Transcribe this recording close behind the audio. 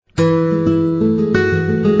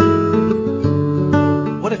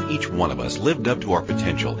each one of us lived up to our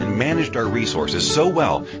potential and managed our resources so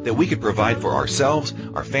well that we could provide for ourselves,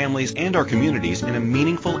 our families, and our communities in a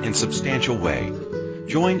meaningful and substantial way.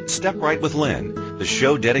 Join Step Right with Lynn, the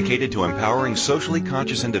show dedicated to empowering socially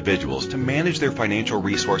conscious individuals to manage their financial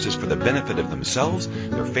resources for the benefit of themselves,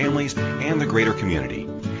 their families, and the greater community.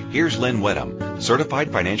 Here's Lynn Wedham,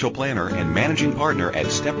 Certified Financial Planner and Managing Partner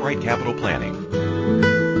at Step Right Capital Planning.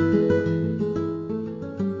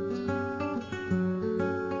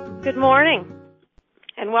 Good morning,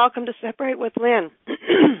 and welcome to Step Right with Lynn.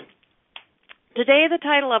 Today, the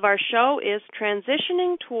title of our show is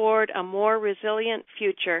Transitioning Toward a More Resilient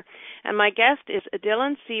Future, and my guest is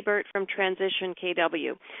Dylan Siebert from Transition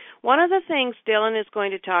KW. One of the things Dylan is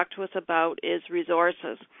going to talk to us about is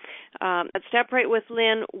resources. At Step Right with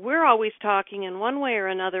Lynn, we're always talking in one way or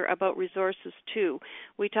another about resources too.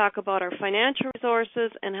 We talk about our financial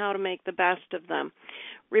resources and how to make the best of them.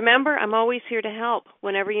 Remember, I'm always here to help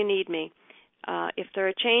whenever you need me. If there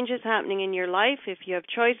are changes happening in your life, if you have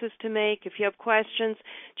choices to make, if you have questions,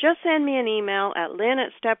 just send me an email at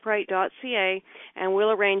lynn@stepright.ca and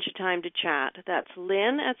we'll arrange a time to chat. That's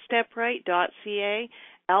lynn@stepright.ca,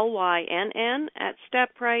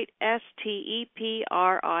 LYNN@stepright,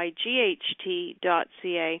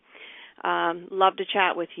 STEPRIGHT.ca. Love to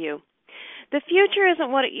chat with you. The future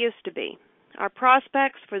isn't what it used to be. Our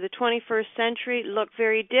prospects for the 21st century look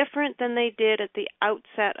very different than they did at the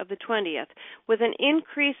outset of the 20th, with an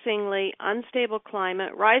increasingly unstable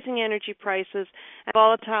climate, rising energy prices, and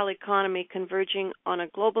volatile economy converging on a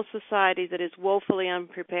global society that is woefully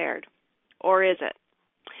unprepared. Or is it?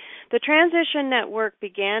 The Transition Network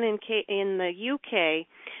began in the UK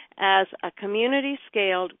as a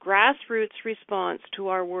community-scaled grassroots response to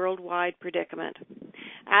our worldwide predicament.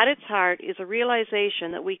 At its heart is a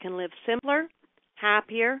realization that we can live simpler,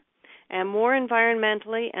 happier, and more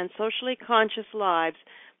environmentally and socially conscious lives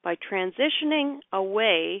by transitioning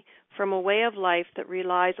away from a way of life that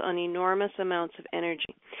relies on enormous amounts of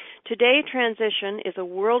energy. Today, transition is a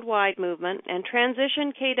worldwide movement, and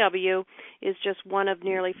Transition KW is just one of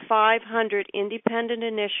nearly 500 independent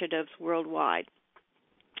initiatives worldwide.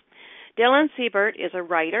 Dylan Siebert is a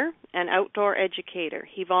writer and outdoor educator.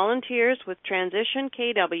 He volunteers with Transition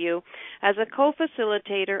KW as a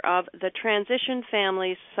co-facilitator of the Transition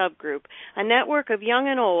Families subgroup, a network of young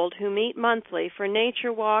and old who meet monthly for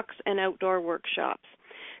nature walks and outdoor workshops.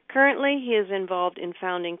 Currently, he is involved in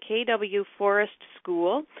founding KW Forest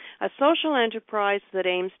School, a social enterprise that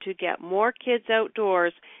aims to get more kids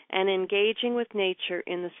outdoors and engaging with nature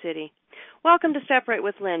in the city. Welcome to Step Right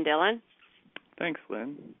with Lynn, Dylan. Thanks,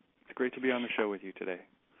 Lynn. It's great to be on the show with you today.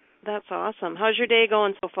 That's awesome. How's your day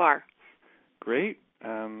going so far? Great.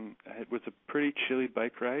 It was a pretty chilly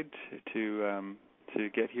bike ride to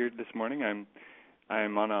get here this morning.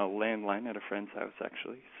 I'm on a landline at a friend's house,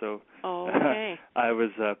 actually. So okay. I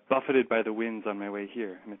was buffeted by the winds on my way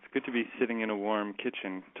here, and it's good to be sitting in a warm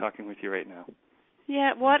kitchen talking with you right now.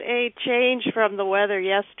 Yeah, what a change from the weather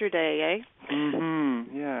yesterday, eh?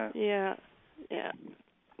 Mm-hmm. Yeah. Yeah.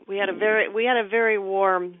 We had a very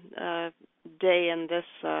warm day in this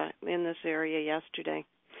area yesterday.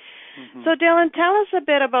 Mm-hmm. So, Dylan, tell us a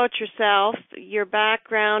bit about yourself, your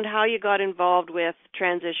background, how you got involved with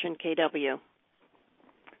Transition KW.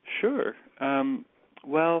 Sure.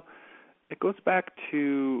 Well, it goes back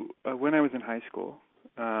to when I was in high school,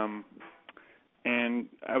 and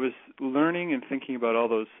I was learning and thinking about all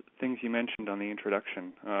those things you mentioned on the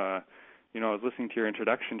introduction. I was listening to your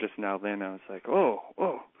introduction just now, Lynn. I was like, oh,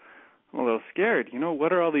 I'm a little scared.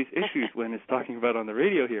 What are all these issues Lynn is talking about on the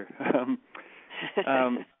radio here?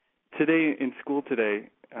 Today, in school today,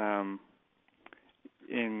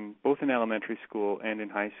 in both in elementary school and in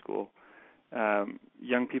high school,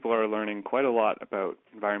 young people are learning quite a lot about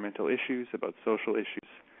environmental issues, about social issues,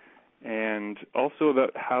 and also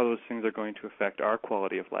about how those things are going to affect our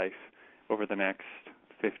quality of life over the next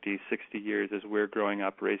 50, 60 years as we're growing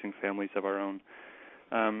up, raising families of our own.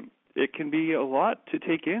 It can be a lot to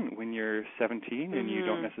take in when you're 17 and you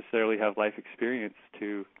don't necessarily have life experience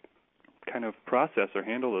to kind of process or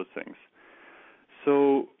handle those things.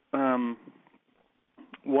 So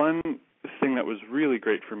one thing that was really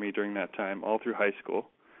great for me during that time, all through high school,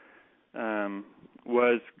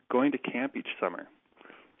 was going to camp each summer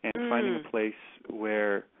and finding a place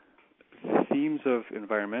where themes of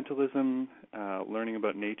environmentalism, learning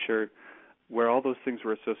about nature, where all those things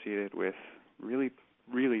were associated with really,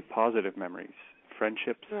 really positive memories,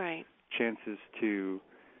 friendships, chances to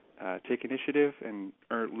take initiative and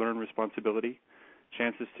learn responsibility,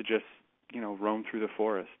 chances to just, roam through the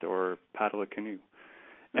forest or paddle a canoe.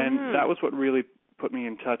 And that was what really put me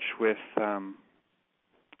in touch with,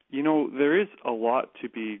 there is a lot to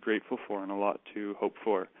be grateful for and a lot to hope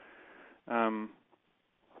for.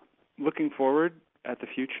 Looking forward at the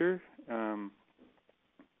future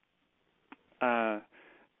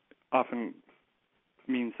often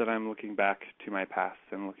means that I'm looking back to my past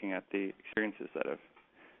and looking at the experiences that have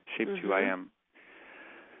shaped who I am.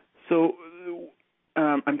 So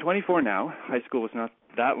I'm 24 now. High school was not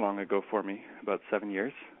that long ago for me, about 7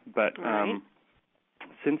 years. But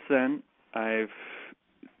since then, I've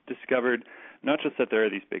discovered not just that there are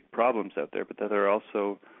these big problems out there, but that there are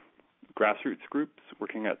also grassroots groups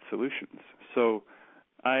working at solutions. So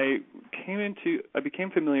I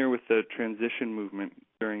became familiar with the transition movement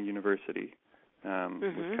during university.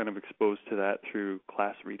 Was kind of exposed to that through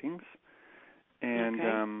class readings,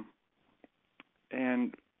 and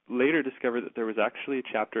later discovered that there was actually a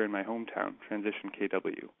chapter in my hometown, Transition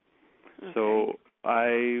KW. So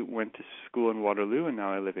I went to school in Waterloo, and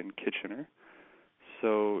now I live in Kitchener.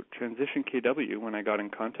 So Transition KW, when I got in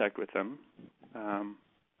contact with them,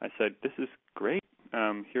 I said, this is great.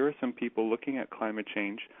 Here are some people looking at climate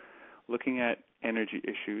change, looking at energy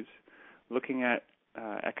issues, looking at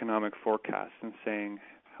economic forecasts and saying,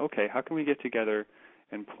 okay, how can we get together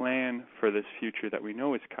and plan for this future that we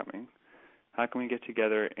know is coming? How can we get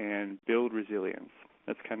together and build resilience?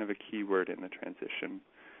 That's kind of a key word in the transition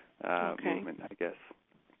movement, I guess.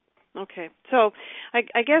 Okay. So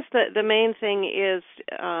I guess the main thing is,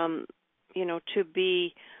 to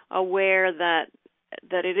be aware that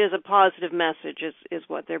it is a positive message is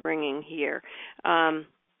what they're bringing here.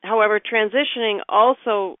 However, transitioning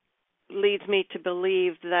also leads me to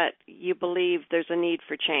believe that you believe there's a need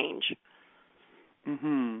for change.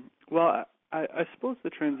 Well, I suppose the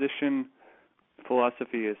transition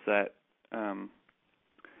philosophy is that,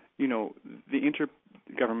 the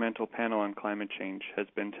Intergovernmental Panel on Climate Change has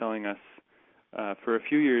been telling us for a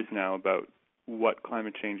few years now about what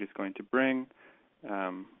climate change is going to bring,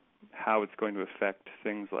 how it's going to affect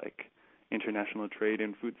things like international trade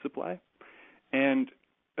and food supply. And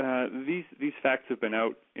these facts have been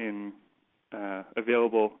out in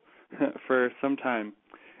available for some time,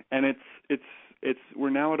 and we're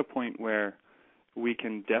now at a point where we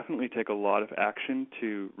can definitely take a lot of action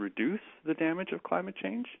to reduce the damage of climate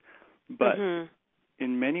change, but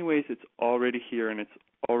in many ways it's already here and it's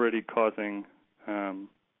already causing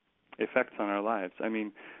effects on our lives. I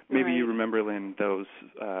mean, maybe you remember, Lynn, those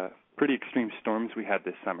pretty extreme storms we had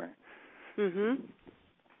this summer.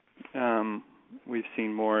 We've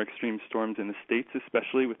seen more extreme storms in the States,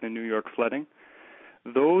 especially with the New York flooding.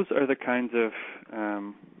 Those are the kinds of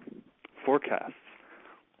forecasts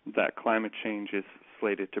that climate change is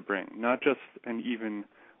slated to bring. Not just an even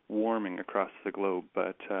warming across the globe,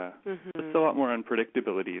 but just a lot more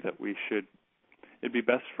unpredictability that it'd be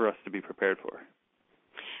best for us to be prepared for.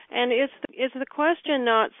 And is the question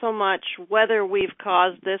not so much whether we've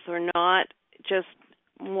caused this or not, just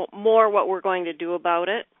more what we're going to do about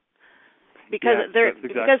it? Because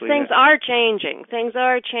things are changing. Things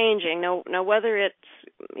are changing. Now, whether it's,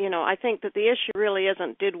 I think that the issue really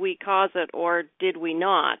isn't did we cause it or did we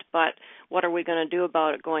not, but what are we going to do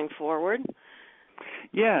about it going forward?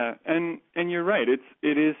 Yeah, and you're right.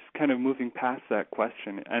 It is kind of moving past that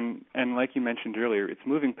question, and like you mentioned earlier, it's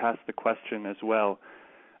moving past the question as well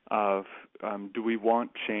of do we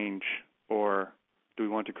want change or do we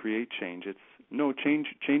want to create change? It's no change.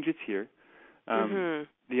 Change is here.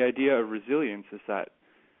 The idea of resilience is that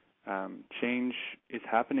change is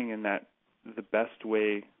happening in that the best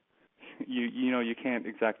way. You can't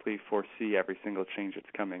exactly foresee every single change that's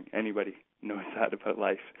coming. Anybody knows that about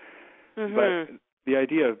life. But the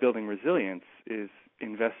idea of building resilience is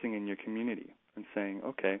investing in your community and saying,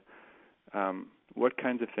 okay, what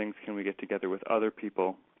kinds of things can we get together with other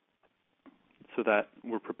people so that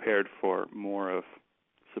we're prepared for more of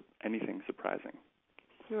anything surprising.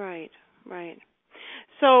 Right.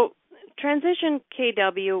 So, Transition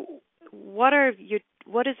KW, what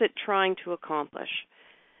is it trying to accomplish?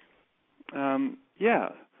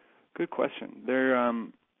 Good question.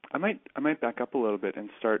 I might back up a little bit and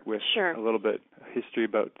start with a little bit of history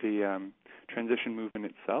about the transition movement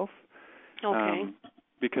itself. Okay.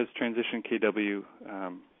 Because Transition KW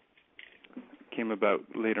came about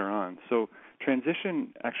later on. So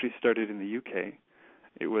transition actually started in the UK.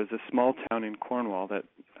 It was a small town in Cornwall that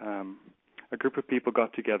a group of people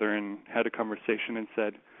got together and had a conversation and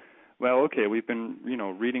said, well, okay, we've been,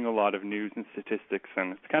 reading a lot of news and statistics,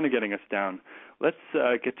 and it's kind of getting us down. Let's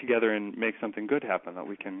get together and make something good happen that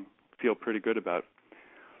we can feel pretty good about.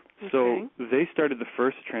 Okay. So they started the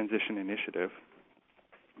first transition initiative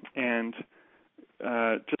and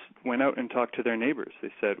just went out and talked to their neighbors.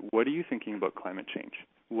 They said, what are you thinking about climate change?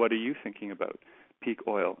 What are you thinking about peak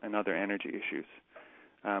oil and other energy issues?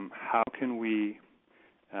 How can we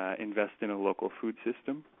invest in a local food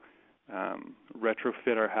system,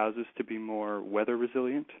 retrofit our houses to be more weather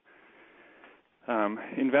resilient,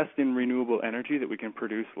 invest in renewable energy that we can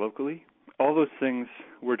produce locally? All those things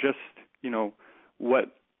were just,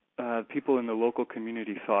 what people in the local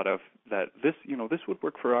community thought of, that this would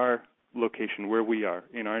work for our location where we are,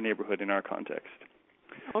 in our neighborhood, in our context.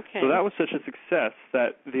 Okay. So that was such a success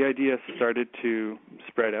that the idea started to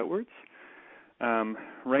spread outwards.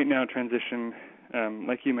 Right now, Transition,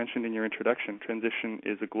 like you mentioned in your introduction, Transition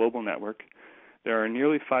is a global network. There are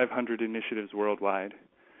nearly 500 initiatives worldwide,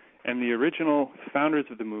 and the original founders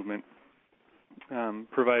of the movement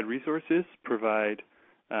provide resources, provide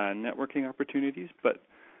networking opportunities, but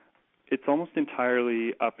it's almost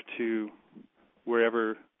entirely up to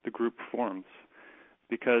wherever the group forms,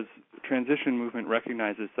 because the Transition movement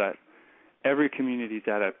recognizes that every community's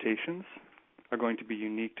adaptations are going to be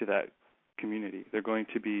unique to that community. They're going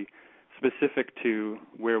to be specific to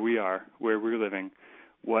where we are, where we're living,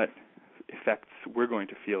 what effects we're going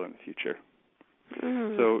to feel in the future.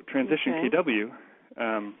 So Transition KW,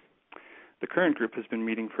 the current group has been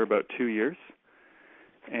meeting for about 2 years,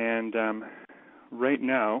 and right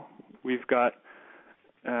now we've got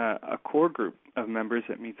a core group of members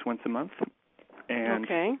that meets once a month, and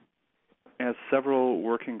has several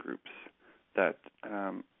working groups that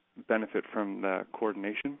benefit from the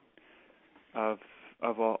coordination of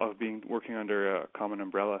working under a common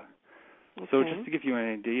umbrella. So just to give you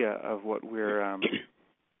an idea of what we're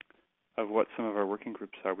of what some of our working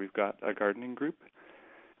groups are, we've got a gardening group,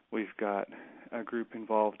 we've got a group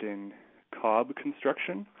involved in cob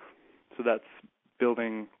construction. So that's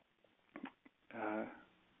building.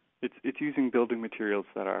 It's using building materials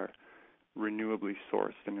that are renewably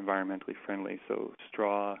sourced and environmentally friendly. So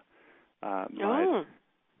straw, mud.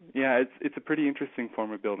 Yeah, it's a pretty interesting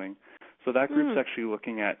form of building. So that group's actually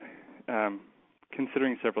looking at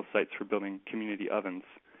considering several sites for building community ovens.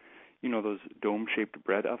 Those dome-shaped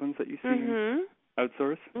bread ovens that you see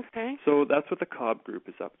outsourced. Okay. So that's what the cob group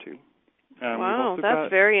is up to. Wow, that's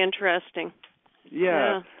very interesting.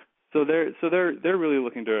 Yeah. So they're really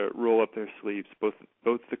looking to roll up their sleeves, both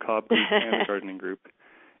the cob group and the gardening group,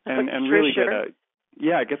 and really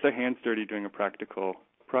get their hands dirty doing a practical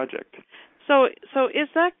project. So is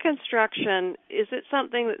that construction? Is it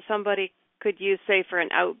something that somebody could use, say, for an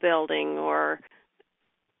outbuilding, or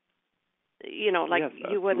yes,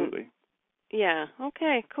 you wouldn't? Absolutely. Yeah.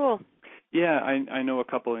 Okay. Cool. Yeah, I know a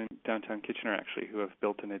couple in downtown Kitchener actually who have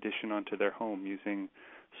built an addition onto their home using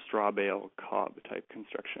straw bale cob type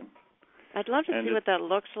construction. I'd love to see what that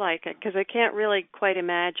looks like, because I can't really quite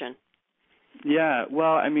imagine. Yeah,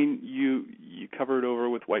 well, I mean, you cover it over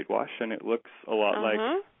with whitewash, and it looks a lot like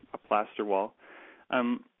a plaster wall.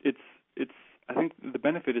 It's I think the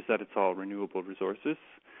benefit is that it's all renewable resources,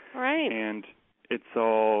 right? And it's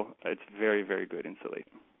very, very good insulating.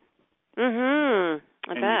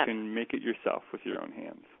 I bet. You can make it yourself with your own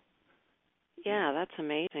hands. Yeah, that's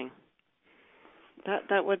amazing.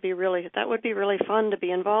 That would be really fun to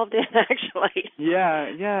be involved in, actually.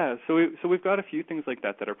 Yeah. So we've got a few things like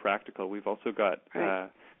that are practical. We've also got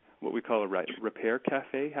what we call a repair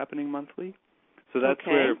cafe happening monthly. So that's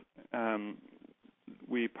where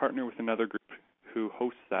we partner with another group who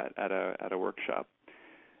hosts that at a workshop,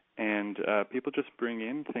 and people just bring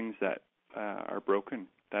in things that are broken,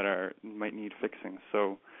 that might need fixing.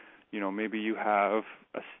 So, maybe you have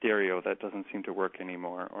a stereo that doesn't seem to work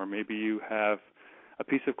anymore, or maybe you have a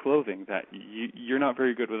piece of clothing that you're not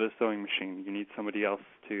very good with a sewing machine. You need somebody else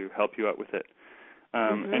to help you out with it.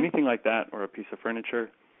 Anything like that, or a piece of furniture.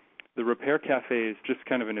 The Repair Cafe is just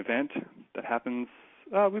kind of an event that happens.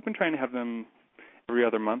 We've been trying to have them every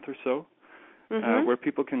other month or so, where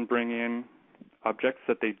people can bring in objects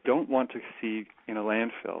that they don't want to see in a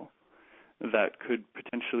landfill that could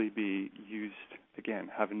potentially be used again,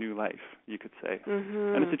 have a new life, you could say.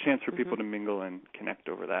 And it's a chance for people to mingle and connect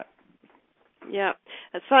over that. Yeah,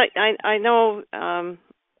 so I know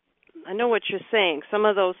what you're saying. Some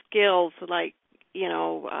of those skills, like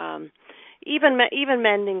even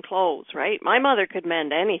mending clothes, right? My mother could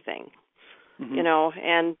mend anything,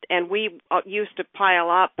 and we used to pile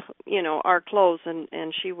up, our clothes,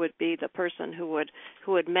 and she would be the person who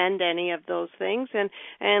would mend any of those things, and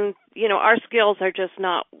our skills are just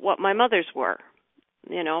not what my mother's were.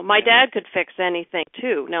 My dad could fix anything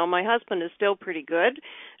too. Now my husband is still pretty good.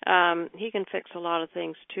 He can fix a lot of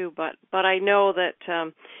things too, but I know that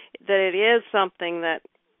it is something that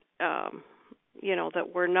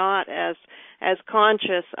that we're not as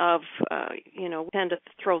conscious of. We tend to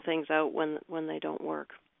throw things out when they don't work.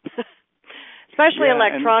 Especially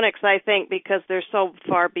electronics, I think, because they're so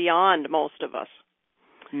far beyond most of us.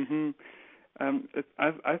 Mhm.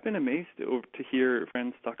 I've been amazed to hear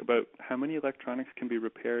friends talk about how many electronics can be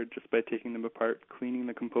repaired just by taking them apart, cleaning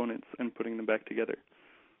the components, and putting them back together.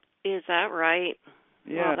 Is that right?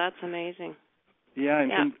 Yeah. Well, that's amazing. Yeah,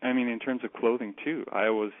 in terms of clothing too, I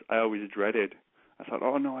always dreaded. I thought,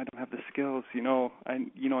 oh no, I don't have the skills. I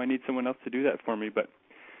need someone else to do that for me. But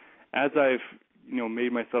as I've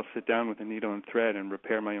made myself sit down with a needle and thread and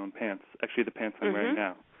repair my own pants, actually the pants I'm wearing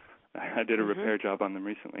now, I did a repair job on them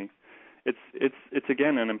recently. It's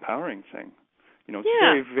again an empowering thing. It's a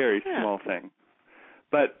very, very small thing.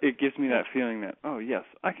 But it gives me that feeling that, oh yes,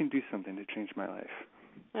 I can do something to change my life.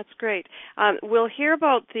 That's great. We'll hear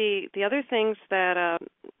about the other things that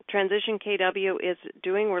Transition KW is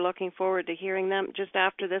doing. We're looking forward to hearing them just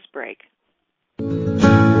after this break.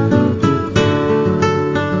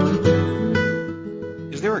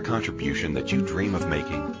 Is there a contribution that you dream of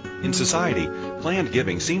making? In society, planned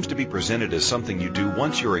giving seems to be presented as something you do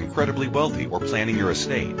once you're incredibly wealthy or planning your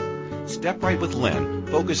estate. Step Right with Lynn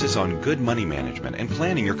focuses on good money management and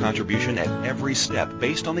planning your contribution at every step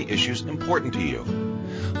based on the issues important to you.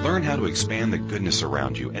 Learn how to expand the goodness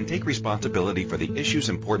around you and take responsibility for the issues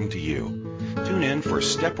important to you. Tune in for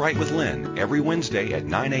Step Right with Lynn every Wednesday at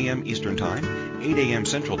 9 a.m. Eastern Time, 8 a.m.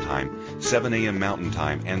 Central Time, 7 a.m. Mountain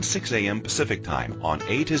Time, and 6 a.m. Pacific Time on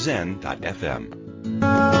A2Zen.fm.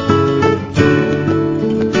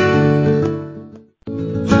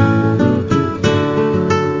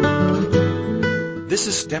 This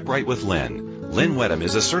is Step Right with Lynn. Lynn Wedham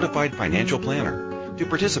is a certified financial planner. To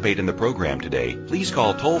participate in the program today, please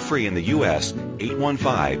call toll-free in the U.S.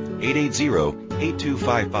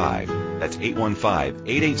 815-880-8255. That's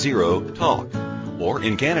 815-880-TALK. Or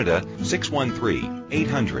in Canada,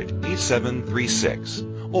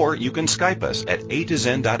 613-800-8736. Or you can Skype us at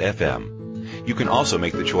A2Zen.fm. You can also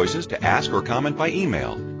make the choices to ask or comment by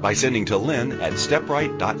email by sending to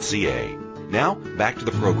lynn@stepright.ca. Now, back to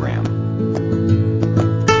the program.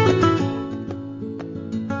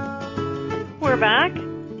 We're back.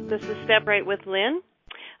 This is Step Right with Lynn.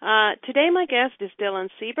 Today my guest is Dylan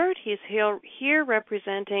Siebert. He's here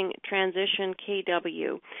representing Transition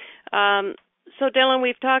KW. So Dylan,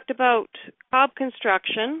 we've talked about Cobb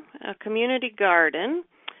Construction, a community garden,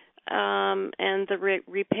 and the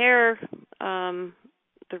repair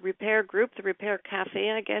group, the repair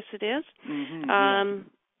cafe, I guess it is.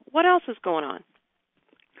 What else is going on?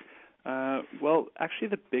 Well, actually,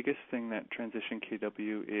 the biggest thing that Transition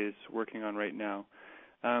KW is working on right now,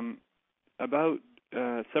 about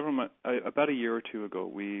a year or two ago,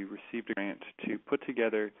 we received a grant to put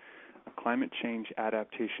together a climate change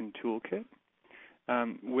adaptation toolkit,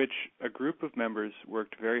 which a group of members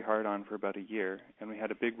worked very hard on for about a year, and we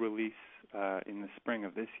had a big release in the spring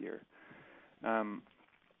of this year.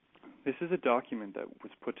 This is a document that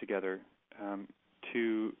was put together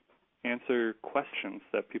to answer questions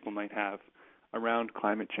that people might have around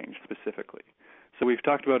climate change specifically. So we've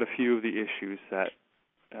talked about a few of the issues that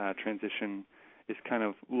Transition is kind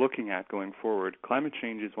of looking at going forward. Climate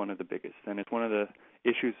change is one of the biggest, and it's one of the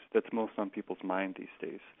issues that's most on people's mind these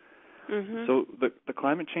days. So the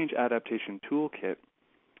Climate Change Adaptation Toolkit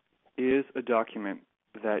is a document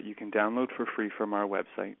that you can download for free from our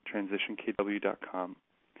website, transitionkw.com.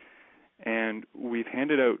 And we've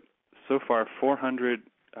handed out so far 400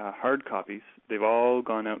 hard copies. They've all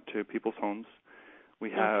gone out to people's homes. We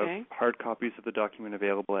have hard copies of the document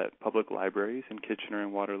available at public libraries in Kitchener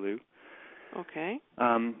and Waterloo. And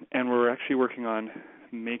we're actually working on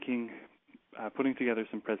putting together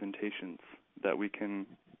some presentations that we can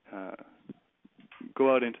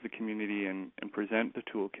go out into the community and present the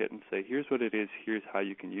toolkit and say, here's what it is, here's how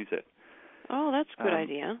you can use it. Oh, that's a good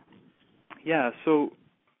idea. Yeah, so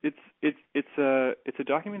it's a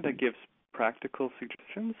document that gives practical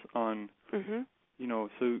suggestions on,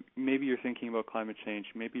 so maybe you're thinking about climate change,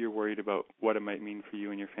 maybe you're worried about what it might mean for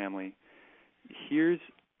you and your family. Here's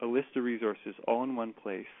a list of resources all in one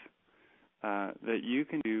place that you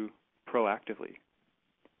can do proactively.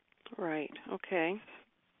 Right, okay.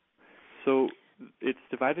 So it's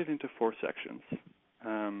divided into 4 sections.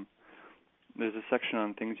 There's a section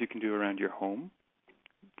on things you can do around your home,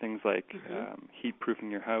 things like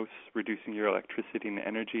heat-proofing your house, reducing your electricity and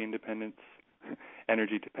energy dependence,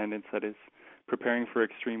 that is, preparing for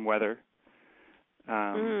extreme weather.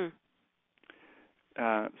 So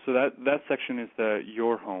that section is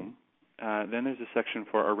your home. Then there's a section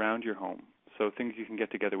for around your home, so things you can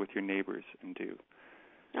get together with your neighbors and do.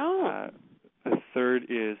 A third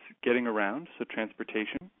is getting around, so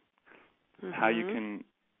transportation, how you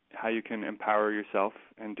can empower yourself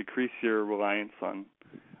and decrease your reliance on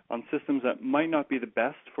on systems that might not be the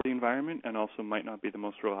best for the environment and also might not be the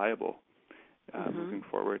most reliable moving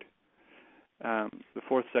forward. The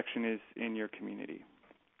fourth section is in your community.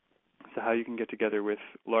 So how you can get together with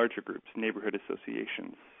larger groups, neighborhood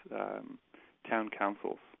associations, town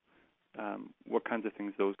councils, what kinds of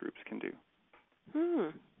things those groups can do.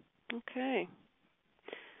 Okay.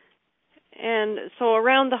 And so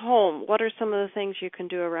around the home, what are some of the things you can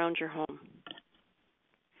do around your home?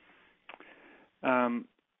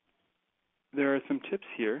 There are some tips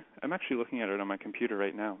here. I'm actually looking at it on my computer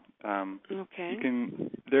right now. Okay.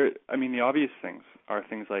 The obvious things are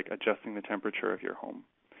things like adjusting the temperature of your home,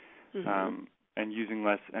 and using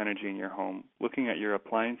less energy in your home. Looking at your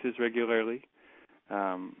appliances regularly.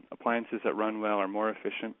 Appliances that run well are more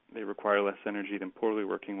efficient. They require less energy than poorly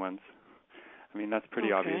working ones. I mean, that's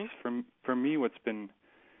pretty obvious. For me, what's been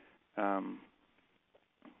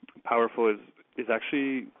powerful is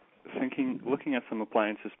actually looking at some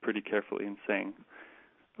appliances pretty carefully and saying,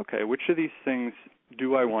 okay, which of these things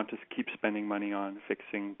do I want to keep spending money on,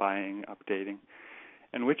 fixing, buying, updating,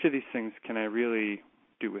 and which of these things can I really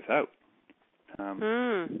do without?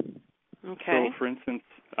 Okay. So, for instance,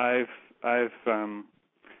 I've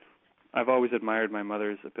always admired my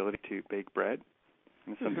mother's ability to bake bread,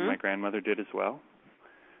 and it's something my grandmother did as well.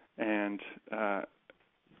 And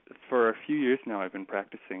for a few years now, I've been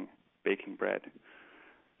practicing baking bread.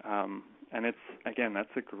 And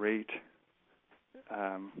that's a great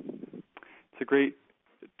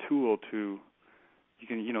tool to, you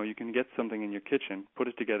can get something in your kitchen, put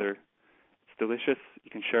it together. It's delicious.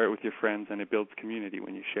 You can share it with your friends, and it builds community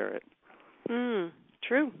when you share it.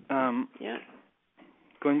 True. Going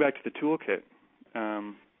back to the toolkit,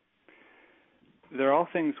 they're all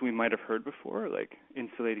things we might have heard before, like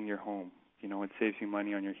insulating your home. It saves you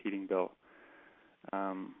money on your heating bill.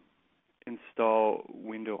 Install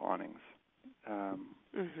window awnings, to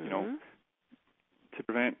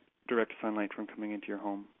prevent direct sunlight from coming into your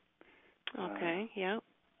home. Okay,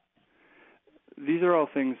 These are all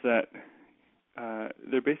things that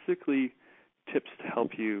they're basically tips to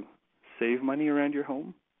help you save money around your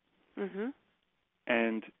home,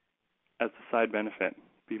 and as a side benefit,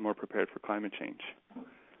 be more prepared for climate change.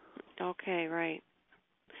 Okay, right.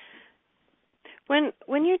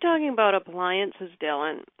 When you're talking about appliances,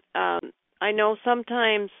 Dylan, I know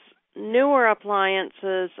sometimes newer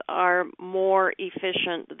appliances are more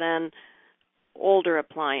efficient than older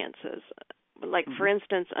appliances. Like, for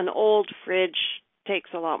instance, an old fridge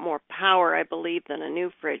takes a lot more power, I believe, than a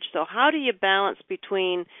new fridge. So how do you balance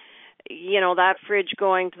between, that fridge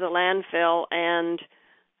going to the landfill and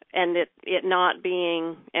it not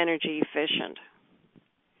being energy efficient?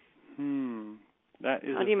 That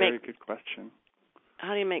is a very good question.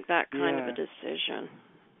 How do you make that kind of a decision?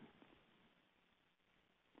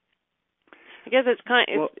 I guess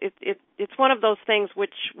it's one of those things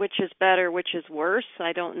which is better, which is worse.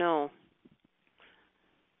 I don't know.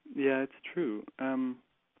 Yeah, it's true. I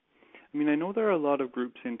know there are a lot of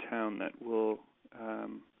groups in town that will,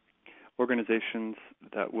 organizations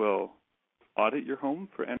that will audit your home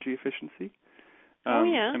for energy efficiency.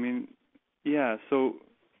 So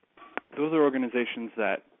those are organizations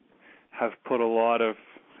that have put a lot of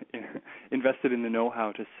invested in the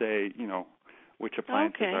know-how to say, which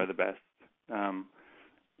appliances are the best.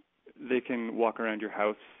 They can walk around your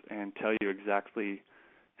house and tell you exactly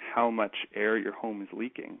how much air your home is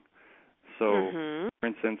leaking. So, for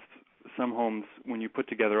instance, some homes, when you put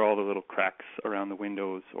together all the little cracks around the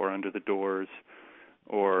windows or under the doors,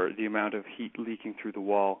 or the amount of heat leaking through the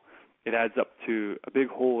wall, it adds up to a big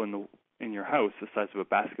hole in your house the size of a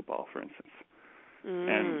basketball, for instance.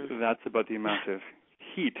 And that's about the amount of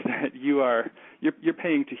heat that you're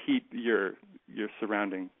paying to heat your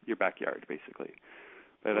surrounding, your backyard, basically,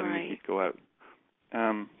 by letting the heat go out.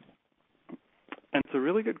 And it's a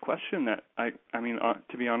really good question that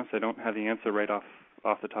to be honest, I don't have the answer right off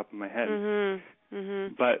the top of my head.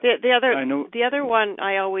 But the other one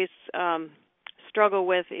I always struggle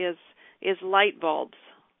with is light bulbs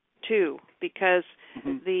too, because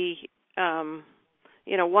the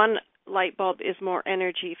one light bulb is more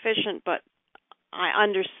energy efficient, but I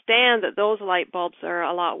understand that those light bulbs are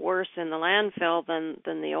a lot worse in the landfill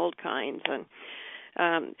than the old kinds, and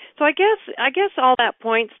so I guess all that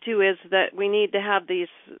points to is that we need to have these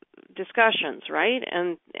discussions, right,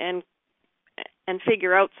 and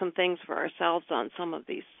figure out some things for ourselves on some of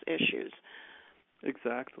these issues.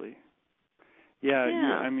 Exactly. Yeah.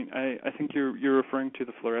 I think you're referring to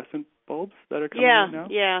the fluorescent bulbs that are coming out now.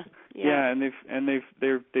 Yeah, and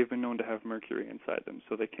they've been known to have mercury inside them,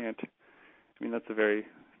 so they can't. That's a very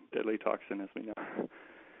deadly toxin, as we know.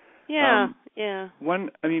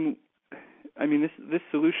 I mean, this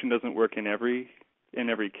solution doesn't work in every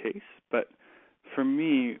case, but for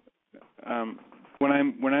me, when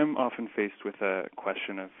I'm often faced with a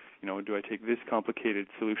question of, do I take this complicated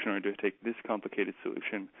solution or do I take this complicated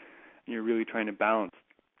solution, and you're really trying to balance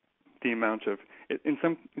the amount of, in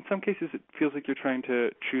some cases it feels like you're trying to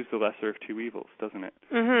choose the lesser of two evils, doesn't it?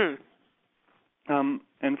 Mhm.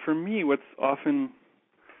 And for me,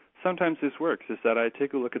 sometimes this works, is that I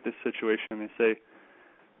take a look at this situation and I say,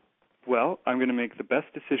 well, I'm going to make the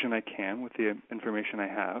best decision I can with the information I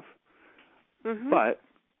have, but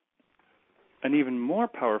an even more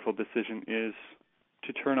powerful decision is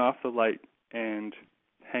to turn off the light and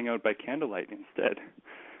hang out by candlelight instead.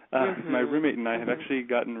 My roommate and I have actually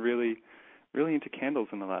gotten really, really into candles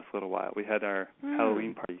in the last little while. We had our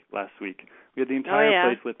Halloween party last week. We had the entire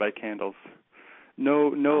place lit by candles.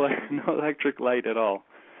 No electric light at all.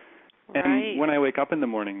 Right. And when I wake up in the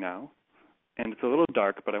morning now, and it's a little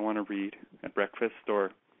dark, but I want to read at breakfast,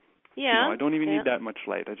 or I don't even need that much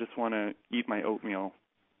light. I just want to eat my oatmeal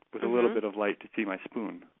with a little bit of light to see my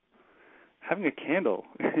spoon. Having a candle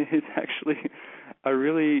is actually a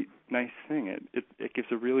really nice thing. It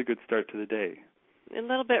gives a really good start to the day. A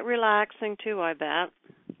little bit relaxing too, I bet.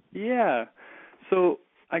 Yeah. So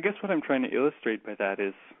I guess what I'm trying to illustrate by that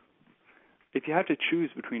is, if you have to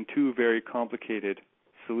choose between two very complicated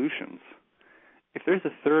solutions, if there's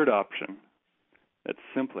a third option that's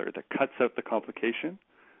simpler, that cuts out the complication,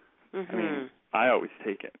 I mean, I always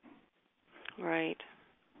take it. Right.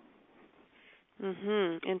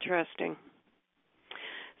 Interesting.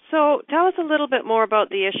 So tell us a little bit more about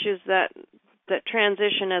the issues that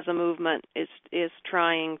transition as a movement is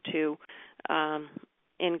trying to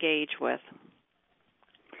engage with.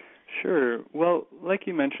 Sure. Well, like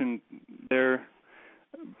you mentioned,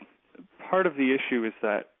 part of the issue is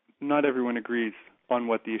that not everyone agrees on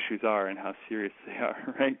what the issues are and how serious they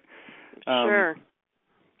are, right? Sure.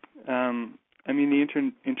 I mean, the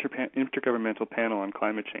Intergovernmental Panel on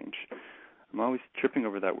Climate Change, I'm always tripping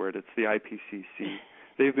over that word. It's the IPCC.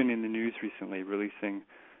 They've been in the news recently releasing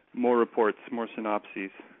more reports, more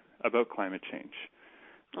synopses about climate change.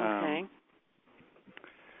 Okay.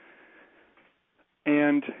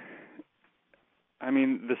 And, I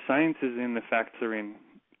mean, the science is in, the facts are in.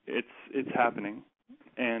 It's happening,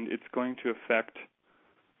 and it's going to affect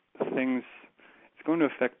things. It's going to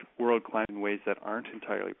affect world climate in ways that aren't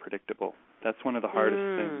entirely predictable. That's one of the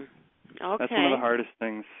hardest things. Okay. That's one of the hardest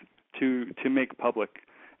things to make public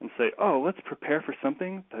and say, oh, let's prepare for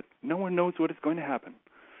something that no one knows what is going to happen.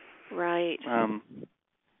 Right.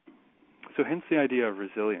 So hence the idea of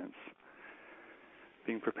resilience,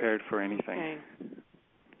 being prepared for anything. Okay.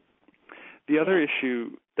 The other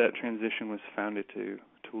issue that transition was founded to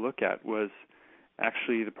look at was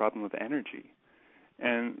actually the problem of energy.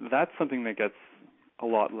 And that's something that gets a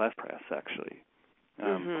lot less press, actually.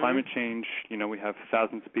 Climate change, we have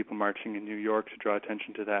thousands of people marching in New York to draw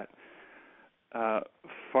attention to that.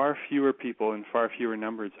 Far fewer people in far fewer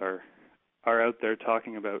numbers are out there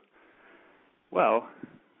talking about, well,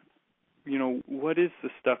 what is the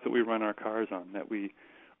stuff that we run our cars on, that we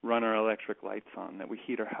run our electric lights on, that we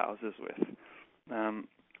heat our houses with?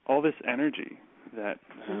 All this energy that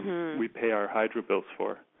we pay our hydro bills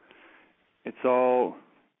for, it's all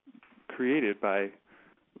created by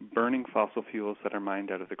burning fossil fuels that are mined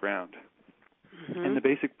out of the ground. And the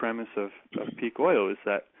basic premise of peak oil is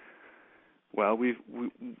that, well, we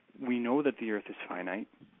know that the Earth is finite.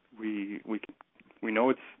 We know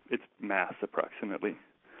its mass approximately.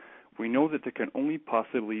 We know that there can only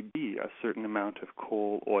possibly be a certain amount of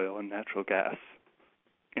coal, oil, and natural gas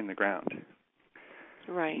in the ground.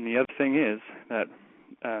 Right. And the other thing is that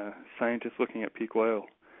scientists looking at peak oil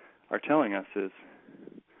are telling us is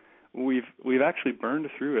we've actually burned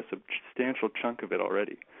through a substantial chunk of it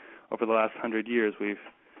already. Over the last 100 years, we've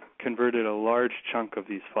converted a large chunk of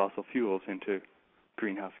these fossil fuels into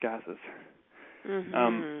greenhouse gases.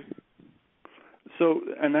 So,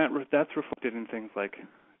 and that's reflected in things like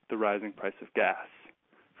the rising price of gas,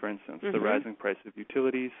 for instance, the rising price of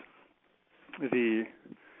utilities, the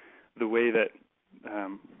way that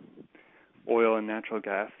oil and natural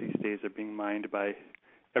gas these days are being mined by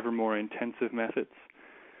ever more intensive methods.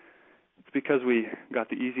 It's because we got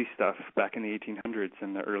the easy stuff back in the 1800s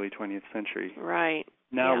and the early 20th century. Right.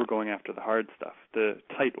 Now we're going after the hard stuff. The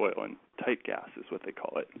tight oil and tight gas is what they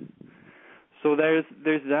call it. So there's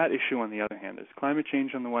that issue on the other hand. There's climate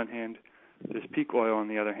change on the one hand. There's peak oil on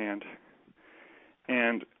the other hand.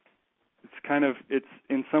 And it's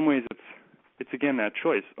in some ways it's again that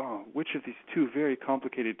choice. Oh, which of these two very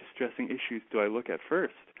complicated, distressing issues do I look at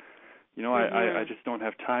first? I just don't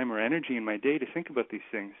have time or energy in my day to think about these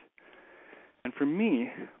things. And for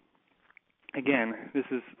me, again, this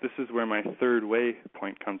is where my third way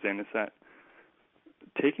point comes in, is that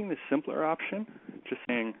taking the simpler option, just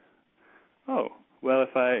saying, oh, well,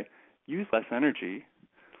 if I use less energy,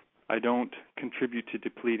 I don't contribute to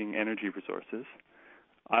depleting energy resources.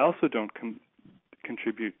 I also don't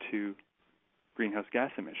contribute to greenhouse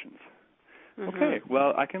gas emissions. Mm-hmm. Okay,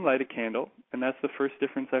 well, I can light a candle, and that's the first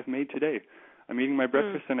difference I've made today. I'm eating my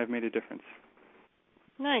breakfast, and I've made a difference.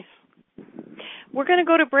 Nice. We're going to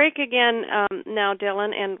go to break again now,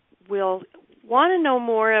 Dylan, and we'll want to know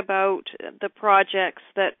more about the projects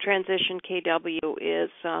that Transition KW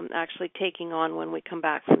is actually taking on when we come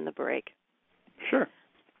back from the break. Sure.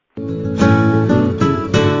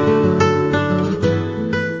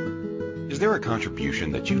 Is there a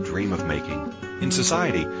contribution that you dream of making? In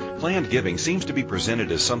society, planned giving seems to be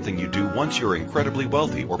presented as something you do once you're incredibly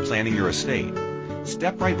wealthy or planning your estate.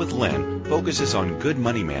 Step Right with Lynn focuses on good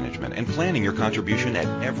money management and planning your contribution at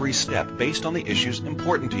every step based on the issues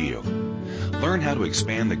important to you. Learn how to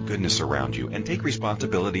expand the goodness around you and take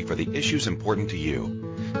responsibility for the issues important to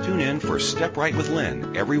you. Tune in for Step Right with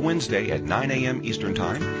Lynn every Wednesday at 9 a.m. Eastern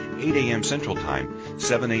Time, 8 a.m. Central Time,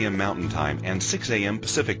 7 a.m. Mountain Time, and 6 a.m.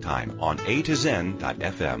 Pacific Time on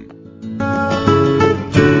A2Zen.fm.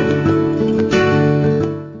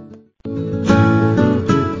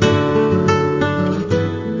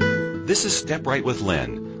 This is Step Right with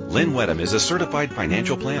Lynn. Lynn Wedham is a certified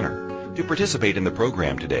financial planner. To participate in the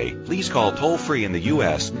program today, please call toll-free in the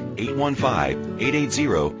U.S.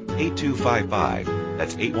 815-880-8255.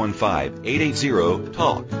 That's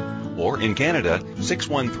 815-880-TALK. Or in Canada,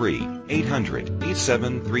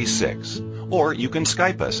 613-800-8736. Or you can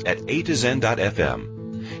Skype us at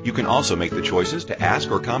A2Zen.fm. You can also make the choices to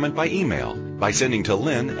ask or comment by email by sending to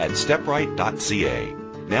lynn at stepright.ca.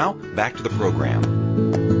 Now, back to the program.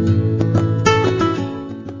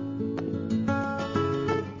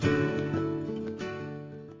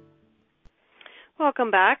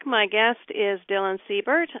 Welcome back. My guest is Dylan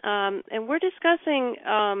Siebert, and we're discussing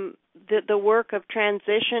the work of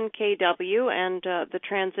Transition KW and the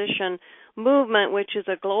transition movement, which is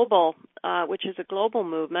a global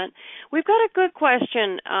movement. We've got a good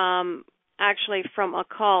question, actually, from a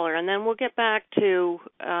caller, and then we'll get back to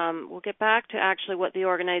actually what the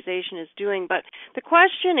organization is doing. But the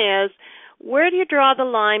question is, where do you draw the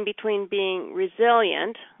line between being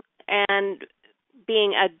resilient and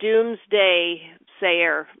being a doomsday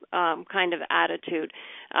sayer kind of attitude?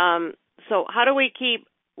 So how do we keep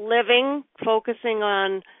living,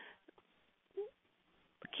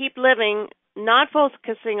 not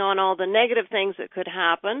focusing on all the negative things that could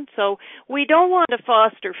happen? So we don't want to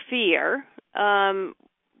foster fear.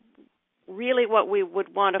 Really what we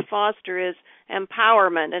would want to foster is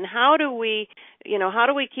empowerment. And how do we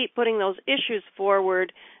keep putting those issues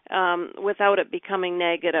forward without it becoming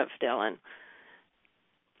negative, Dylan?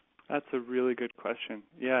 That's a really good question.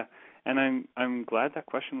 Yeah, and I'm glad that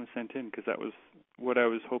question was sent in, because that was what I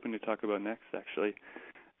was hoping to talk about next, actually.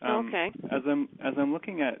 Okay. As I'm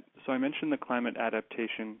looking at, so I mentioned the climate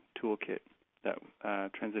adaptation toolkit that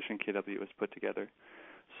Transition KW has put together.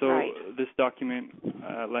 So right. This document,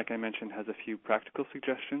 like I mentioned, has a few practical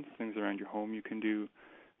suggestions, things around your home you can do,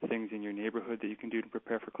 things in your neighborhood that you can do to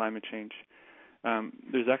prepare for climate change.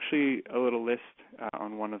 There's actually a little list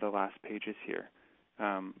on one of the last pages here.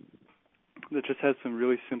 That just has some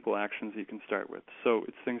really simple actions that you can start with. So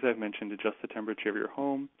it's things I've mentioned: adjust the temperature of your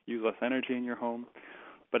home, use less energy in your home.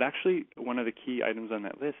 But actually, one of the key items on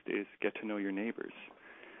that list is get to know your neighbors.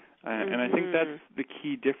 And I think that's the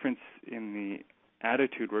key difference in the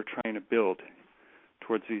attitude we're trying to build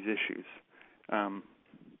towards these issues.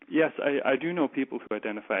 Yes, I do know people who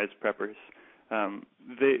identify as preppers.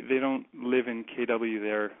 They don't live in KW.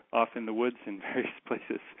 They're off in the woods in various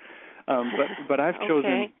places. But I've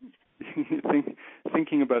chosen,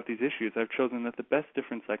 thinking about these issues, I've chosen that the best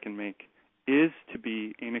difference I can make is to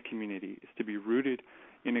be in a community, is to be rooted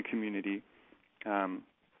in a community.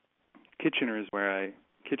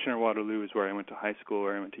 Kitchener-Waterloo is where I went to high school,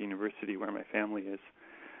 where I went to university, where my family is.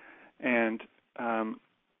 And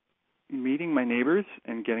meeting my neighbors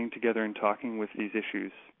and getting together and talking with these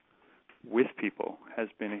issues with people has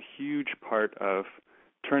been a huge part of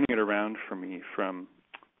turning it around for me from,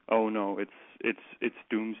 oh no, it's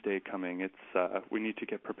doomsday coming, we need to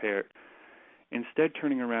get prepared. Instead,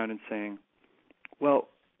 turning around and saying, well,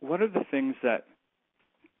 what are the things that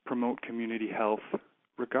promote community health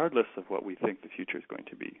regardless of what we think the future is going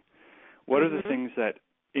to be? What are the things that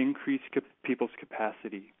increase people's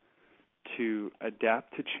capacity to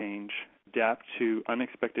adapt to change, adapt to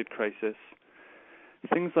unexpected crisis?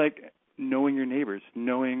 Things like knowing your neighbors,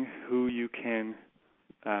 knowing who you can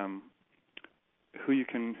who you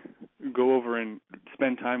can go over and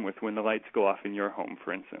spend time with when the lights go off in your home,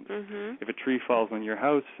 for instance. Mm-hmm. If a tree falls on your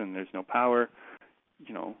house and there's no power,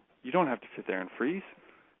 you know, you don't have to sit there and freeze.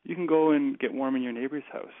 You can go and get warm in your neighbor's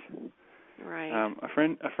house. Right. A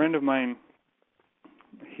friend of mine,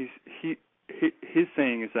 his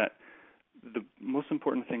saying is that the most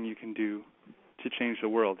important thing you can do to change the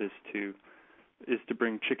world is to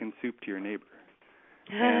bring chicken soup to your neighbor.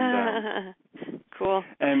 And cool.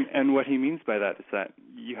 And what he means by that is that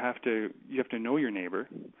you have to know your neighbor.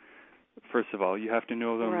 First of all, you have to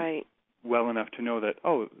know them well enough to know that,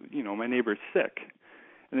 oh, you know, my neighbor's sick.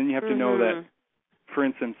 And then you have to know that, for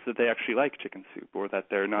instance, that they actually like chicken soup, or that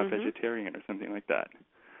they're not vegetarian or something like that.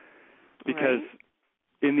 Because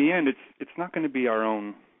in the end, it's not going to be our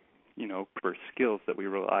own, you know, per skills that we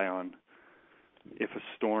rely on if a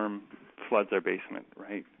storm floods our basement,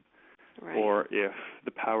 right? Or if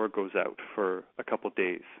the power goes out for a couple of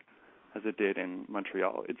days, as it did in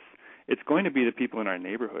Montreal. It's going to be the people in our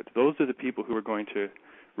neighborhood. Those are the people who are going to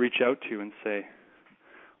reach out to you and say,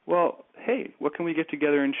 well, hey, what can we get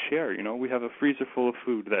together and share? You know, we have a freezer full of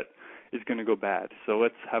food that is going to go bad, so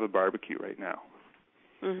let's have a barbecue right now.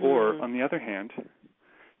 Or, on the other hand,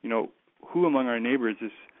 you know, who among our neighbors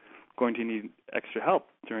is going to need extra help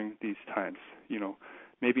during these times? You know,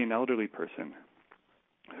 maybe an elderly person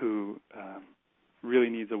who really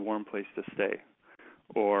needs a warm place to stay,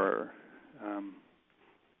 or,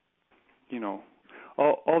 you know,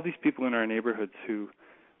 all these people in our neighborhoods who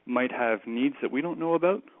might have needs that we don't know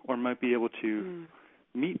about, or might be able to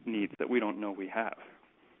meet needs that we don't know we have.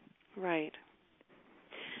 Right.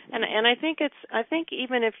 And I think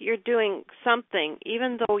even if you're doing something,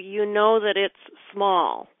 even though you know that it's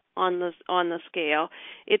small on the scale,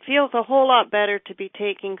 it feels a whole lot better to be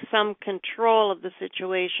taking some control of the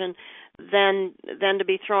situation than to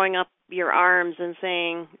be throwing up your arms and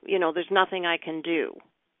saying, you know, there's nothing I can do.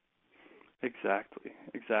 Exactly.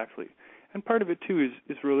 And part of it too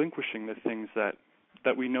is relinquishing the things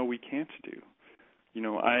that we know we can't do. You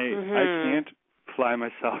know, I can't fly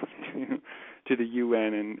myself to the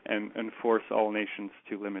UN and force all nations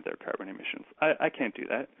to limit their carbon emissions. I can't do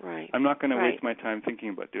that. Right. I'm not going to waste my time thinking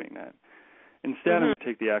about doing that. Instead, I'm going to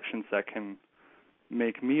take the actions that can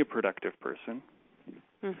make me a productive person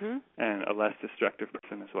and a less destructive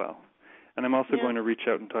person as well. And I'm also going to reach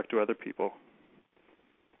out and talk to other people.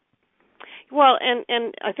 Well,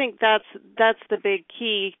 and I think that's the big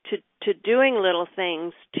key to doing little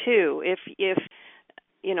things too. If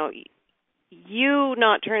you know, you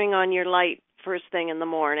not turning on your light first thing in the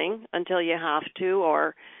morning until you have to,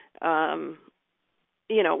 or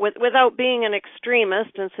you know, without being an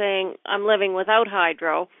extremist and saying I'm living without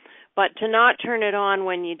hydro, but to not turn it on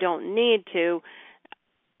when you don't need to,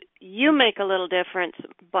 you make a little difference.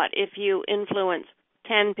 But if you influence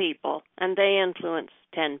 10 people, and they influence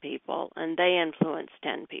 10 people, and they influence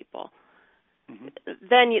 10 people,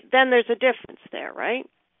 then there's a difference there, right?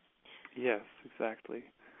 Yes, exactly.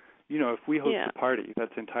 You know, if we host a party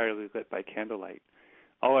that's entirely lit by candlelight,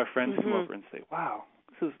 all our friends come over and say, "Wow,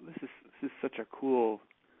 this is such a cool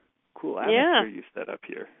atmosphere you set up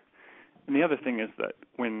here." And the other thing is that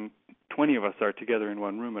when 20 of us are together in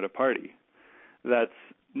one room at a party, that's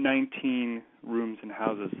 19 rooms and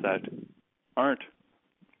houses that aren't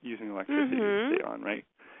using electricity to stay on, right?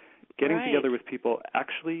 Getting together with people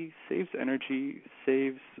actually saves energy,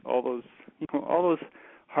 saves all those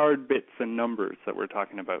hard bits and numbers that we're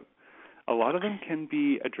talking about. A lot of them can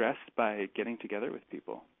be addressed by getting together with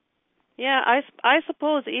people. Yeah, I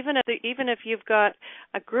suppose even if you've got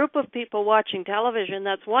a group of people watching television,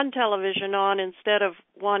 that's one television on instead of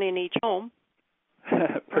one in each home.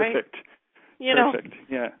 Perfect. Right? Perfect.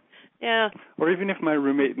 Yeah. Yeah. Or even if my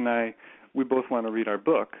roommate and we both want to read our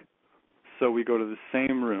book, so we go to the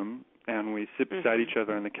same room and we sit beside each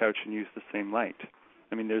other on the couch and use the same light.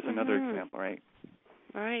 I mean, there's another example, right?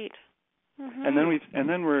 Right. And then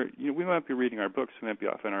we might be reading our books, we might be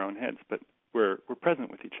off in our own heads, but we're present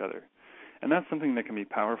with each other. And that's something that can be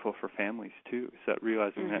powerful for families too, is that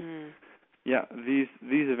realizing that these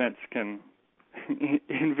events can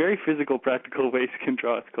in very physical, practical ways can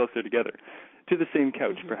draw us closer together to the same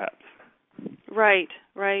couch perhaps. Right.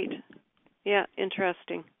 Yeah,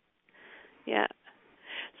 interesting. Yeah.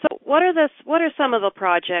 So what are some of the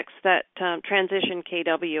projects that Transition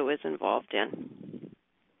KW is involved in?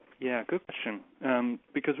 Yeah, good question.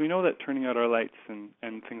 Because we know that turning out our lights and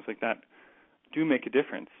things like that do make a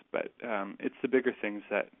difference, but it's the bigger things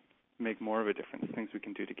that make more of a difference, things we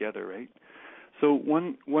can do together, right? So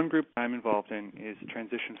one group I'm involved in is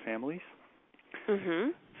Transition Families.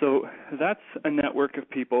 So that's a network of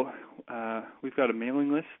people. We've got a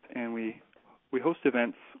mailing list, and we host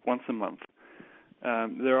events once a month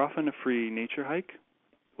They're often a free nature hike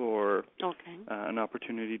or Okay. an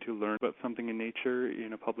opportunity to learn about something in nature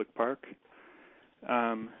in a public park.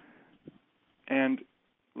 And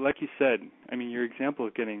like you said, I mean, your example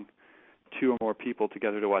of getting 2 or more people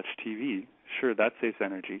together to watch TV, sure, that saves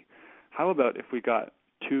energy. How about if we got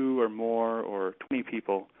 2 or more or 20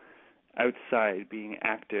 people outside being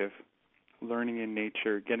active, learning in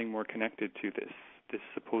nature, getting more connected to this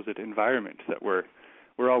supposed environment that we're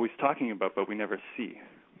always talking about but we never see.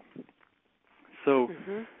 So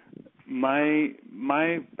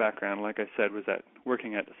my background, like I said, was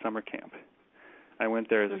working at a summer camp. I went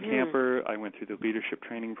there as a camper. I went through the leadership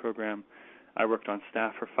training program. I worked on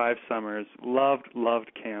staff for 5 summers,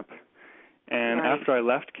 loved camp. And after I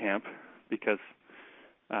left camp, because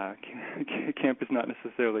camp is not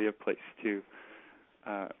necessarily a place to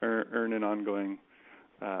earn an ongoing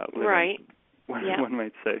living, one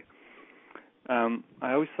might say.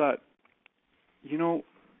 I always thought,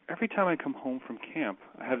 every time I come home from camp,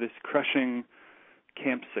 I have this crushing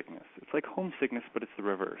camp sickness. It's like homesickness, but it's the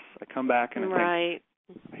reverse. I come back and I think,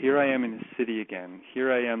 here I am in the city again.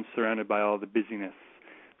 Here I am surrounded by all the busyness,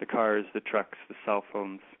 the cars, the trucks, the cell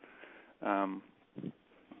phones.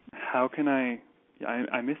 How can I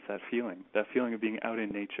miss that feeling of being out in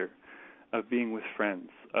nature, of being with friends,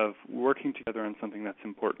 of working together on something that's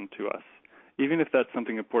important to us. Even if that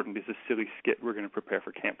something important is a silly skit we're going to prepare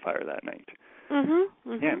for campfire that night.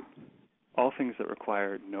 Again, all things that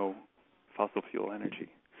require no fossil fuel energy.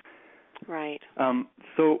 Right.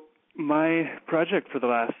 So my project for the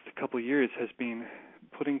last couple of years has been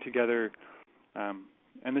putting together,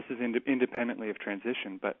 and this is independently of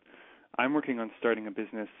transition, but I'm working on starting a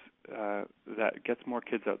business that gets more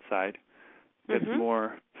kids outside, gets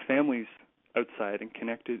more families outside and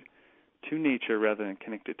connected to nature rather than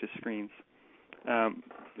connected to screens.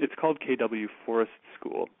 It's called KW Forest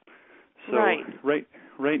School. So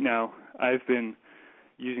right now, I've been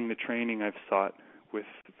using the training I've sought with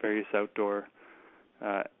various outdoor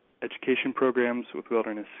education programs, with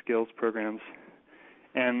wilderness skills programs.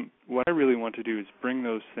 And what I really want to do is bring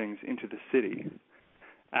those things into the city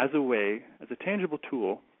as a tangible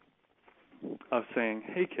tool of saying,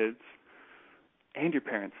 hey, kids, and your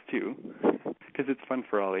parents too, because it's fun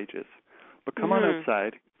for all ages, but come on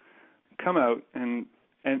outside, come out and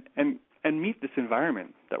meet this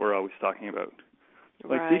environment that we're always talking about.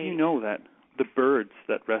 Like, did you know that the birds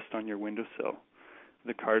that rest on your windowsill,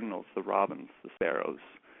 the cardinals, the robins, the sparrows,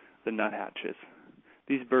 the nuthatches,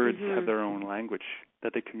 these birds have their own language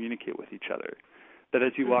that they communicate with each other, that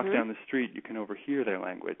as you walk down the street, you can overhear their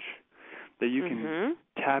language, that you can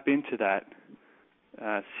tap into that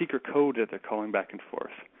secret code that they're calling back and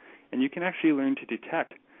forth. And you can actually learn to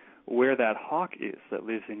detect where that hawk is that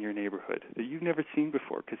lives in your neighborhood that you've never seen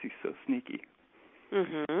before because he's so sneaky.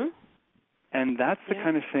 And that's the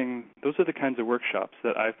kind of thing, those are the kinds of workshops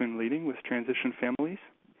that I've been leading with transition families.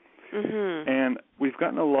 And we've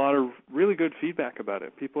gotten a lot of really good feedback about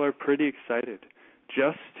it. People are pretty excited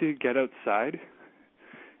just to get outside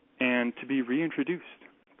and to be reintroduced.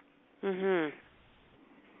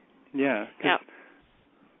 Yeah.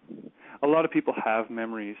 A lot of people have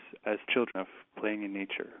memories as children of playing in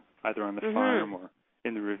nature, either on the farm or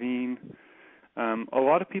in the ravine. A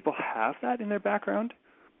lot of people have that in their background.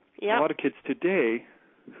 A lot of kids today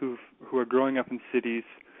who are growing up in cities,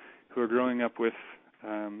 who are growing up with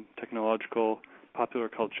technological popular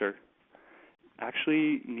culture,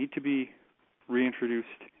 actually need to be reintroduced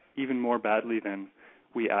even more badly than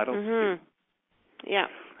we adults do. Yeah.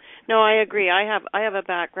 No, I agree. I have a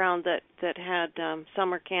background that had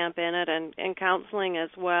summer camp in it and counseling as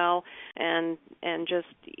well, and just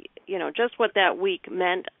just what that week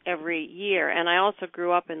meant every year. And I also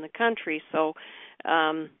grew up in the country, so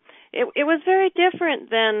it was very different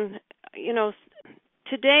than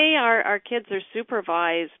today. Our kids are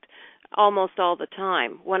supervised almost all the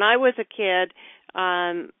time. When I was a kid,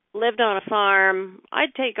 lived on a farm,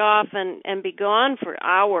 I'd take off and be gone for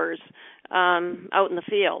hours out in the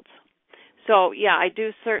fields. So yeah, I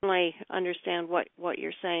do certainly understand what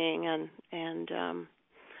you're saying, and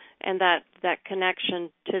that connection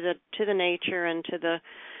to the nature and to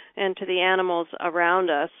the animals around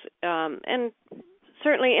us. And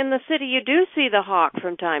certainly in the city, you do see the hawk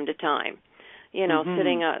from time to time,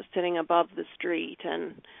 sitting above the street,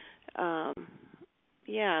 and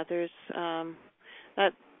there's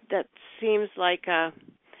that seems like a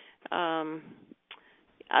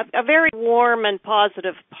very warm and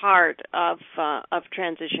positive part of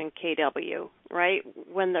Transition KW, right?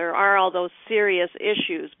 When there are all those serious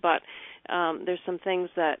issues, but there's some things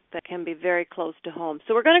that can be very close to home.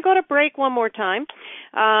 So we're going to go to break one more time,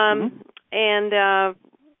 and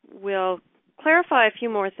we'll clarify a few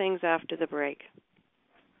more things after the break.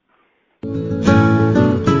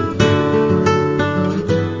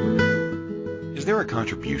 Is there a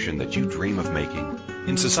contribution that you dream of making?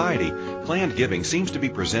 In society, planned giving seems to be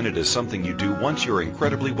presented as something you do once you're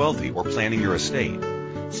incredibly wealthy or planning your estate.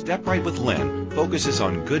 Step Right with Lynn focuses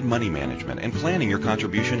on good money management and planning your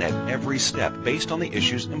contribution at every step based on the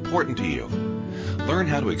issues important to you. Learn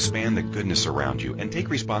how to expand the goodness around you and take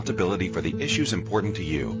responsibility for the issues important to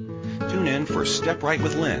you. Tune in for Step Right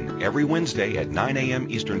with Lynn every Wednesday at 9 a.m.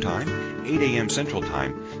 Eastern Time, 8 a.m. Central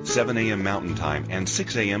Time, 7 a.m. Mountain Time, and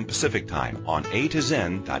 6 a.m. Pacific Time on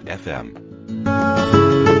A2Zen.fm.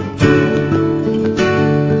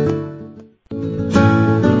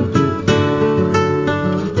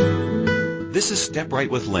 This is Step Right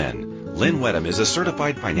with Lynn. Lynn Wedham is a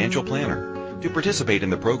certified financial planner. To participate in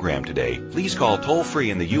the program today, please call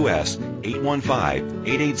toll-free in the U.S.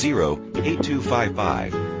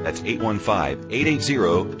 815-880-8255. That's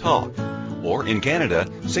 815-880-TALK. Or in Canada,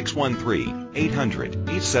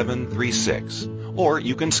 613-800-8736. Or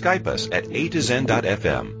you can Skype us at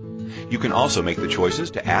A2Zen.fm. You can also make the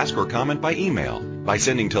choices to ask or comment by email by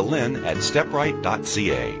sending to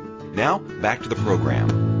lynn@stepright.ca. Now, back to the program.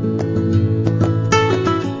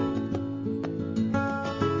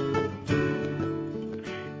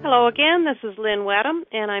 Hello again, this is Lynn Wedham,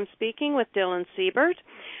 and I'm speaking with Dylan Siebert.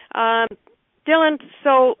 Dylan,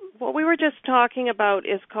 so what we were just talking about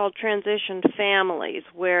is called transitioned families,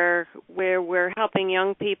 where we're helping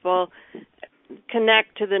young people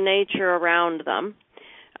connect to the nature around them.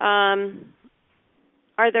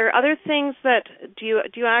 Are there other things that, do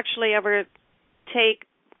you actually ever take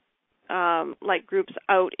like groups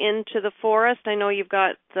out into the forest? I know you've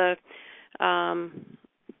got the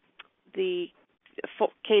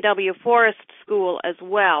KW Forest School as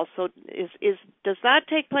well. So does that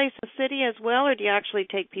take place in the city as well, or do you actually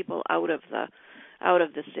take people out of the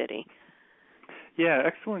city? Yeah,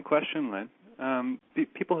 excellent question, Lynn.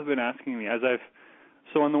 People have been asking me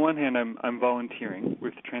so on the one hand, I'm volunteering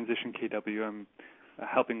with Transition KW. I'm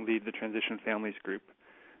helping lead the Transition Families group,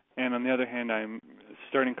 and on the other hand, I'm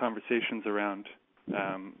starting conversations around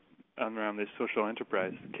this social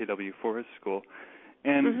enterprise, KW Forest School.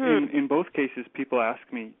 And in both cases, people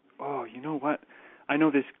ask me, oh, you know what? I know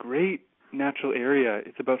this great natural area.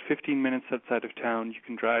 It's about 15 minutes outside of town. You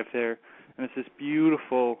can drive there, and it's this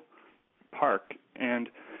beautiful park. And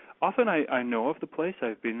often I know of the place.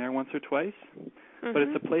 I've been there once or twice, but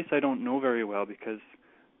it's a place I don't know very well because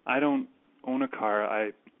I don't own a car.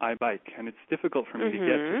 I bike, and it's difficult for me to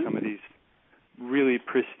get to some of these really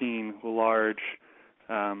pristine, large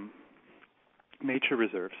nature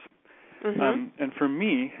reserves. And for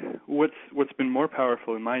me, what's been more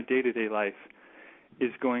powerful in my day-to-day life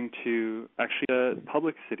is going to actually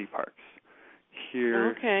public city parks.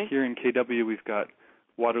 Here in KW, we've got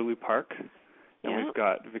Waterloo Park, and we've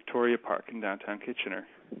got Victoria Park in downtown Kitchener.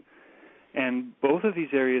 And both of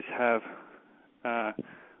these areas have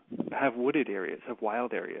wooded areas, have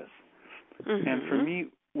wild areas. And for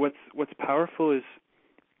me, what's powerful is,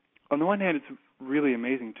 on the one hand, it's really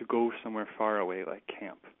amazing to go somewhere far away like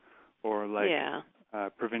camp, or like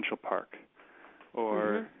provincial park,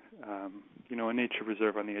 or a nature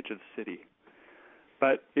reserve on the edge of the city.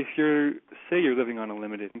 But if you're living on a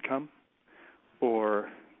limited income, or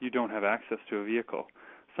you don't have access to a vehicle,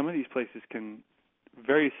 some of these places can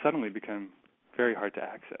very suddenly become very hard to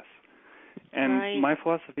access. And my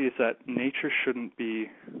philosophy is that nature shouldn't be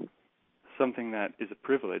something that is a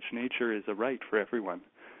privilege. Nature is a right for everyone.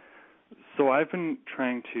 So I've been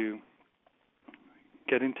trying to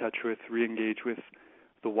get in touch with, re-engage with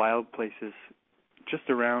the wild places just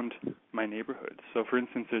around my neighborhood. So, for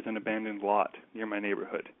instance, there's an abandoned lot near my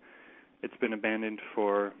neighborhood. It's been abandoned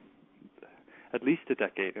for at least a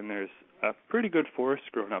decade, and there's a pretty good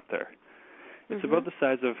forest grown up there. It's about the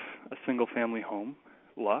size of a single-family home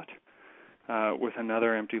lot with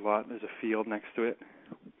another empty lot. There's a field next to it.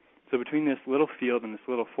 So between this little field and this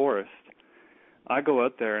little forest, I go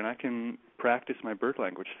out there and I can practice my bird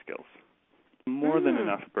language skills. More than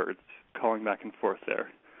enough birds calling back and forth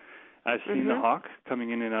there. I've seen the hawk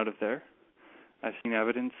coming in and out of there. I've seen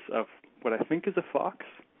evidence of what I think is a fox.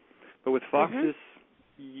 But with foxes,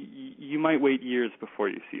 you might wait years before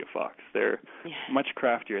you see a fox. They're much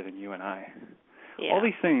craftier than you and I. Yeah. All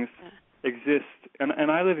these things exist,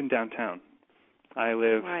 and I live in downtown. I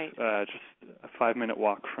live just a 5-minute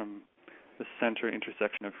walk from the center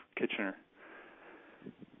intersection of Kitchener.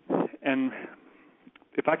 And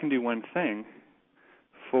if I can do one thing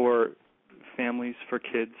for families, for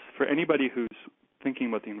kids, for anybody who's thinking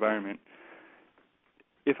about the environment,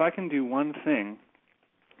 if I can do one thing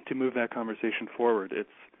to move that conversation forward, it's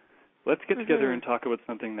Let's get together and talk about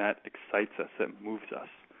something that excites us, that moves us.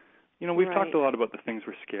 We've talked a lot about the things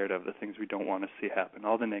we're scared of, the things we don't want to see happen,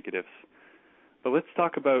 all the negatives. But let's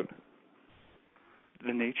talk about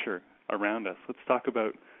the nature around us. Let's talk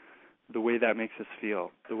about the way that makes us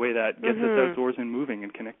feel, the way that gets us outdoors and moving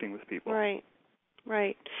and connecting with people.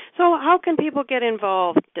 Right. So how can people get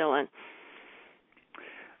involved, Dylan?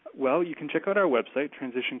 Well, you can check out our website,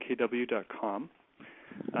 transitionkw.com.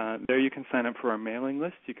 There you can sign up for our mailing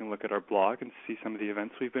list. You can look at our blog and see some of the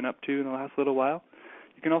events we've been up to in the last little while.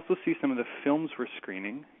 You can also see some of the films we're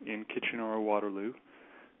screening in Kitchener or Waterloo.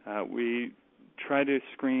 We try to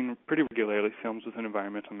screen pretty regularly films with an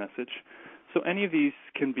environmental message. So any of these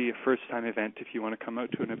can be a first-time event if you want to come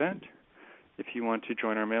out to an event. If you want to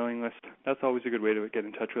join our mailing list, that's always a good way to get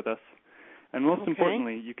in touch with us. And most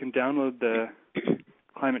importantly, you can download the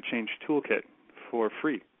Climate Change Toolkit for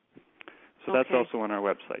free. So that's also on our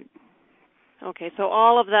website. Okay, so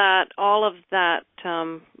all of that,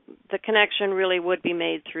 the connection really would be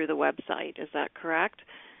made through the website. Is that correct?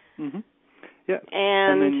 Mm-hmm. Yeah.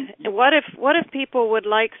 And what if people would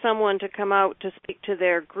like someone to come out to speak to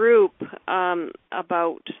their group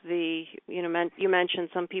about the, you mentioned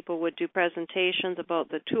some people would do presentations about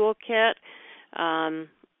the toolkit.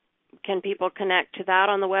 Can people connect to that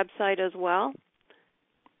on the website as well?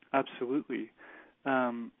 Absolutely.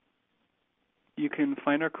 You can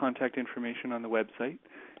find our contact information on the website,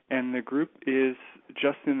 and the group is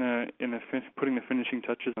just in putting the finishing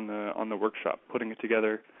touches on the workshop, putting it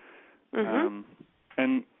together.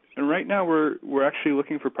 And right now we're actually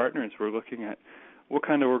looking for partners. We're looking at what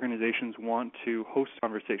kind of organizations want to host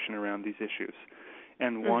conversation around these issues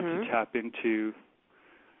and want to tap into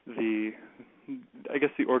the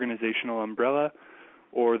organizational umbrella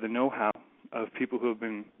or the know-how of people who have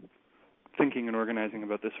been thinking and organizing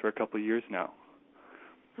about this for a couple of years now.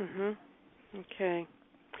 Okay.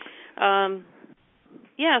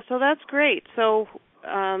 So that's great. So,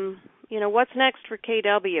 what's next for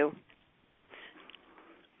KW?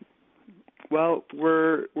 Well,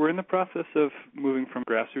 we're in the process of moving from a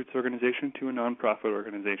grassroots organization to a nonprofit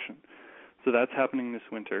organization. So that's happening this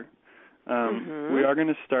winter. We are going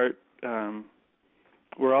to start.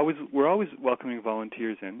 We're always welcoming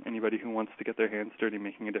volunteers in. Anybody who wants to get their hands dirty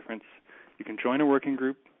making a difference. You can join a working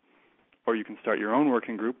group, or you can start your own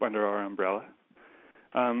working group under our umbrella.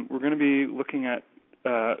 We're going to be looking at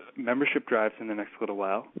membership drives in the next little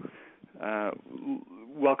while,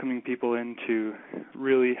 welcoming people in to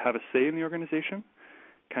really have a say in the organization,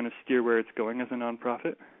 kind of steer where it's going as a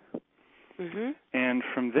nonprofit. And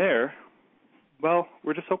from there, well,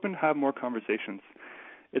 we're just hoping to have more conversations.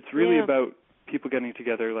 It's really about people getting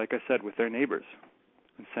together, like I said, with their neighbors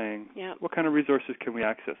and saying, what kind of resources can we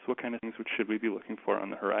access? What kind of things should we be looking for on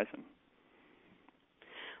the horizon?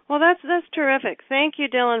 Well, that's terrific. Thank you,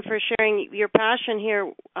 Dylan, for sharing your passion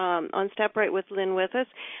here on Step Right with Lynn with us.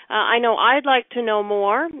 I know I'd like to know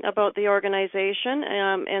more about the organization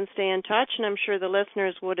and stay in touch, and I'm sure the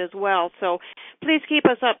listeners would as well. So please keep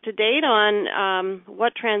us up to date on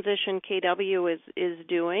what Transition KW is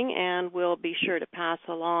doing, and we'll be sure to pass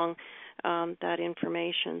along that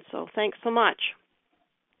information. So thanks so much.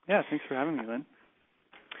 Yeah, thanks for having me, Lynn.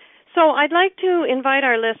 So I'd like to invite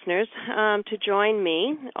our listeners to join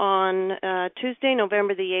me on Tuesday,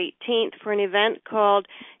 November the 18th for an event called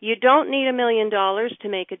You Don't Need $1 Million to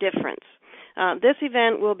Make a Difference. This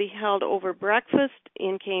event will be held over breakfast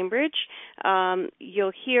in Cambridge.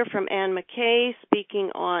 You'll hear from Anne McKay speaking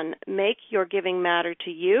on Make Your Giving Matter to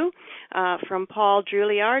You, from Paul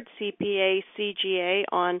Juilliard, CPA, CGA,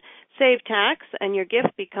 on Save Tax, and Your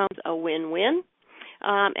Gift Becomes a Win-Win.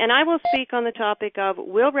 And I will speak on the topic of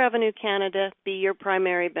Will Revenue Canada be your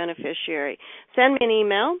primary beneficiary? Send me an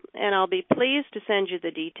email, and I'll be pleased to send you the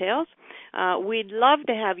details. We'd love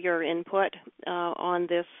to have your input on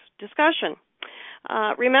this discussion.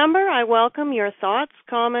 Remember, I welcome your thoughts,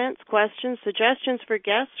 comments, questions, suggestions for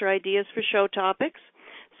guests, or ideas for show topics.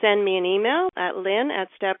 Send me an email at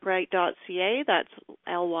lynn@stepright.ca. That's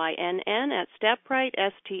LYNN at stepright,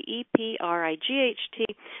 STEPRIGHT.ca.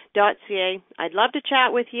 I'd love to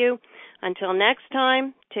chat with you. Until next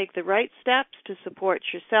time, take the right steps to support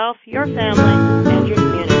yourself, your family, and your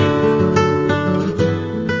community.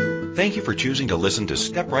 Thank you for choosing to listen to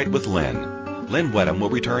Step Right with Lynn. Lynn Wedham will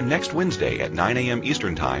return next Wednesday at 9 a.m.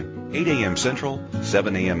 Eastern Time, 8 a.m. Central,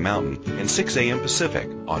 7 a.m. Mountain, and 6 a.m. Pacific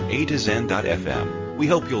on A2Zen.fm. We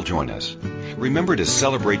hope you'll join us. Remember to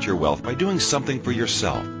celebrate your wealth by doing something for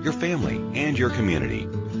yourself, your family, and your community.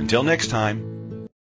 Until next time,